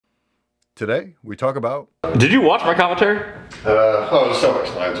Today, we talk about... Did you watch my commentary? Oh, it's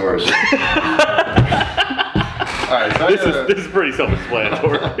self-explanatory. Alright, so this is pretty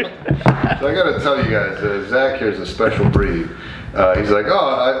self-explanatory. So I gotta tell you guys, Zach here is a special breed. He's like,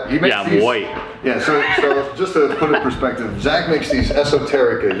 he makes I'm these... white. Yeah, so just to put it in perspective, Zach makes these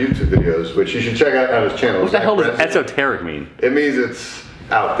esoteric YouTube videos, which you should check out on his channel. What the hell does esoteric mean? It means it's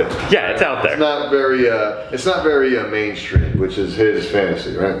out there. Yeah, it's out there. It's not very mainstream, which is his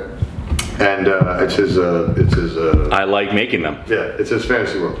fantasy, right? And it's his. I like making them. Yeah, it's his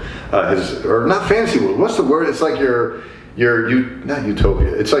fantasy world. Or not fantasy world. What's the word? It's like not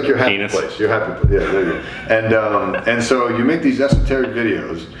utopia. It's like your happy Penis. place. Your happy place. Yeah, there you go. And so you make these esoteric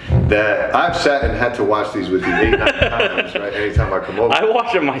videos that I've sat and had to watch these with you 8, 9 times, right? Anytime I come over. I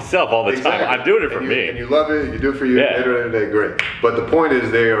watch them myself all the time. I'm doing it for me. And you love it. You do it for you. Yeah. At the end of the day, great. But the point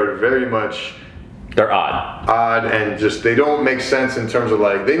is, they are very much. They're odd. And just they don't make sense in terms of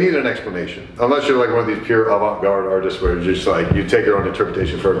like they need an explanation. Unless you're like one of these pure avant-garde artists where you're just like you take your own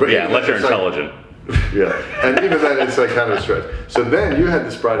interpretation for it. But yeah, unless you're intelligent. Yeah, and even then it's like kind of a stretch. So then you had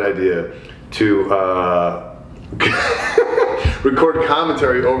this bright idea to record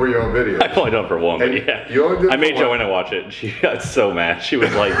commentary over your own video. I've only done it for one, but yeah. I made Joanna watch it, and she got so mad. She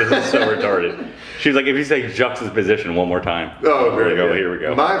was like, "This is so retarded." She was like, "If you say juxtaposition one more time." Oh, great! Here we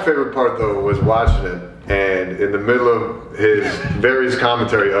go. My favorite part though was watching it, and in the middle of his various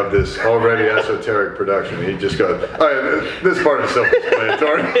commentary of this already esoteric production, he just goes, "All right, this part is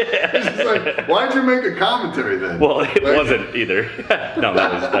self-explanatory." He's just like, "Why'd you make a commentary then?" Well, it wasn't either. No,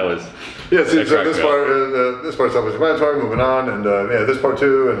 that was. Yeah, so this part's self-explanatory. Moving on, and this part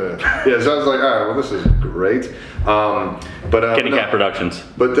too, and yeah. So I was like, all right, well, this is great. Kitty Cat Productions.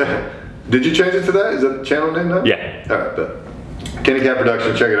 But did you change it to that? Is that the channel name now? Yeah. All right, but Kenny Cat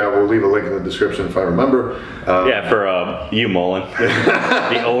Production, check it out. We'll leave a link in the description if I remember. Yeah, for you, Mullen,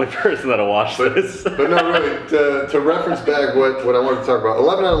 the only person that'll watch this. But no, really, to reference back what I wanted to talk about,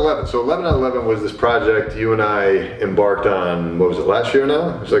 11 out of 11. So 11 out of 11 was this project you and I embarked on, what was it, last year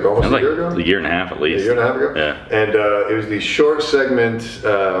now? It was like almost a year ago? A year and a half at least. A year and a half ago? Yeah. And it was these short segment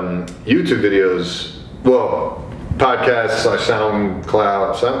YouTube videos, well, podcasts like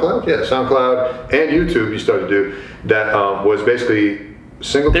SoundCloud? Yeah, SoundCloud and YouTube you started to do that was basically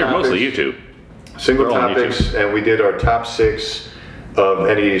single They're topics. mostly YouTube. Single topics, and we did our top 6 of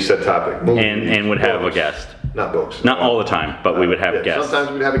any set topic. And would have a guest. Not books. Not all the time, but we would have guests.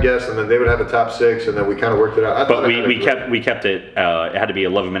 Sometimes we'd have a guest, and then they would have a top 6, and then we kind of worked it out. But we kept it. It had to be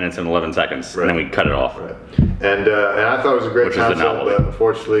 11 minutes and 11 seconds, and then we cut it off. Right. And I thought it was a great concept, but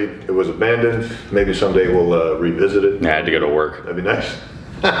unfortunately it was abandoned. Maybe someday we'll revisit it. Yeah, I had to go to work. That'd be nice.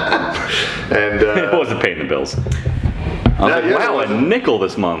 And it wasn't paying the bills. I was like, wow, a nickel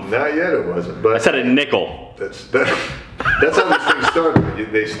this month. Not yet it wasn't. But I said a nickel. That's how these things start.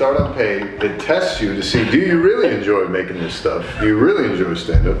 They start on pay. It tests you to see, do you really enjoy making this stuff? Do you really enjoy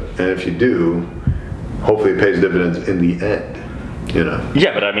stand-up? And if you do, hopefully it pays dividends in the end. You know?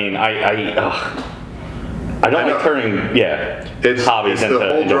 Yeah, but I mean, I don't like turning hobbies into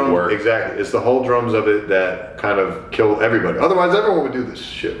work. Exactly. It's the whole drums of it that kind of kill everybody. Otherwise, everyone would do this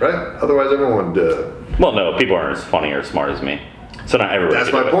shit, right? Otherwise, everyone would... Well, no, people aren't as funny or as smart as me. So not everybody.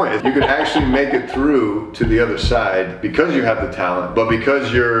 That's my point. You can actually make it through to the other side because you have the talent, but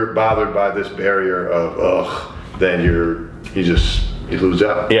because you're bothered by this barrier of then you lose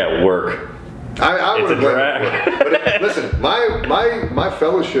out. Yeah, work. I would have drag. But listen, my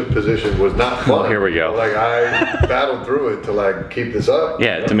fellowship position was not fun. Well, here we go. Like I battled through it to like keep this up.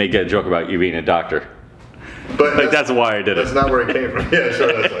 Yeah, to make a joke about you being a doctor. But like that's why I did it. That's not where it came from. Yeah,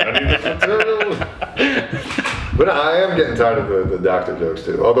 sure. That's like, I need this material. But I am getting tired of the doctor jokes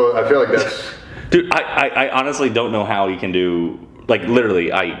too. Although I feel like that's. Dude, I honestly don't know how you can do like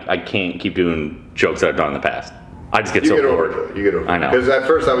literally. I can't keep doing jokes that I've done in the past. I just get so bored. You get over it. I know. Because at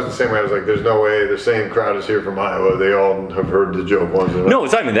first I was the same way. I was like, there's no way the same crowd is here from Iowa. They all have heard the joke once. No,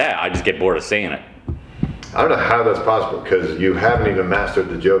 it's not even that. I just get bored of saying it. I don't know how that's possible because you haven't even mastered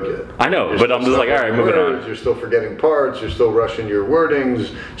the joke yet. I know, but I'm just like, all right, moving on. You're still forgetting parts. You're still rushing your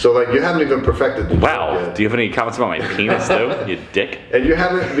wordings. So like you haven't even perfected the joke yet. Do you have any comments about my penis though, you dick? And you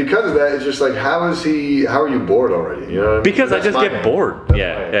haven't, because of that, it's just like, how are you bored already? You know? Because I just get bored.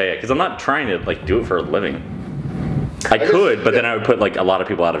 Yeah. Because I'm not trying to like do it for a living. I could, but then I would put like a lot of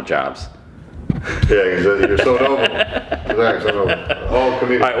people out of jobs. Yeah, because you're so noble. Exactly, so noble. All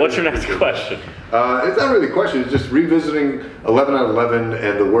comedians. All right, what's your next question? It's not really a question. It's just revisiting 11 out of 11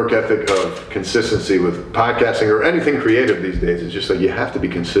 and the work ethic of consistency with podcasting or anything creative these days. It's just like you have to be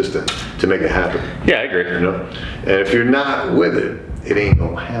consistent to make it happen. Yeah, I agree. You know, and if you're not with it, it ain't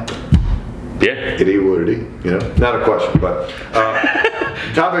gonna happen. Yeah. It is what it is. You know, not a question, but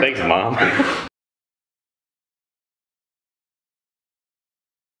Topic. Thanks, Mom.